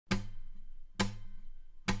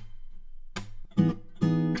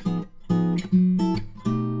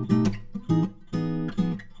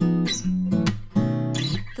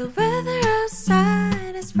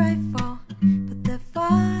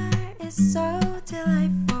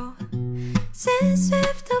delightful. Since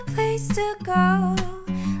we've no place to go,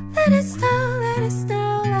 let it snow, let it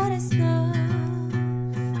snow, let it snow.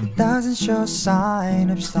 It doesn't show a sign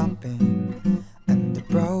of stopping, and the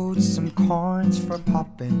roads some corns for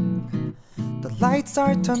popping. The lights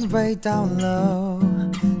are turned way down low.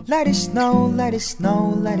 Let it snow, let it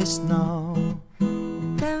snow, let it snow.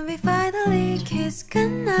 Then we finally kiss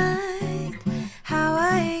goodnight. How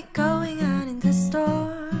I hate going out in the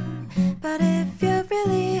storm, but if you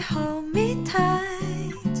really hold me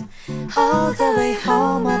tight, all the way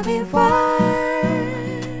home I'll be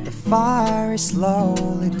warm. The fire is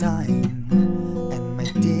slowly dying, and my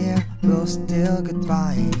dear, we'll still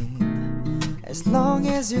goodbye, as long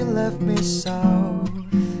as you love me so.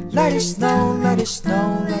 Let it snow, let it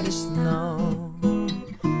snow, let it snow.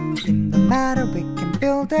 In the matter we can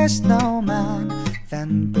build a snowman,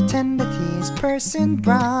 then pretend that he's person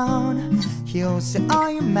brown. He'll say,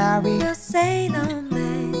 are you married? We'll say no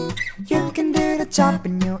man. You can do the job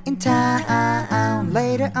when you're in town.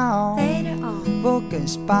 Later on, we'll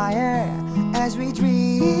conspire as we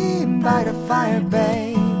dream by the fire,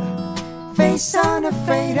 babe. Face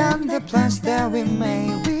unafraid on the plans that we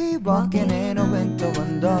made. We walking in a winter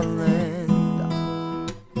wonderland.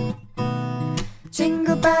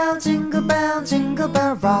 Jingle bell, jingle bell, jingle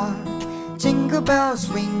bell rock. Jingle bells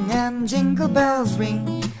ring and jingle bells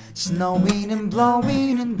ring. Snowing and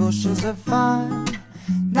blowing in bushels of fun.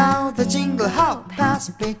 Now the jingle hop has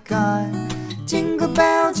begun. Jingle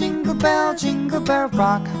bell, jingle bell, jingle bell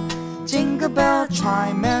rock. Jingle bell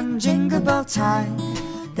chime and jingle bell time.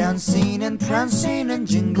 Dancing and prancing in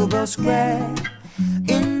Jingle Bell Square,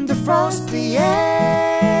 in the frosty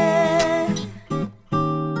air.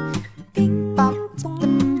 Bing bop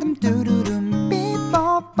dum dum doo doo dum, beep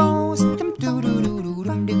bop bop dum doo doo doo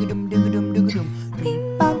dum doo dum doo dum doo dum.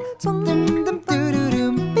 Bing bop dum dum doo doo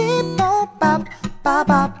dum, beep bop bop ba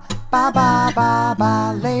bop ba ba ba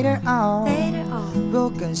ba. Later on,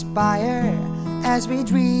 we'll conspire as we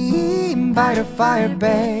dream by the fire,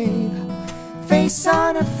 babe. Face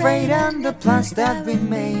unafraid and the plans that we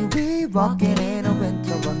made. We walking in a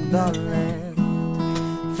winter wonderland.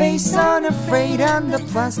 Face unafraid and the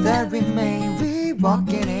plans that we made. We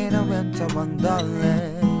walking in a winter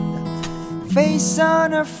wonderland. Face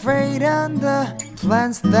unafraid and the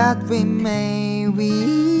plans that we made. We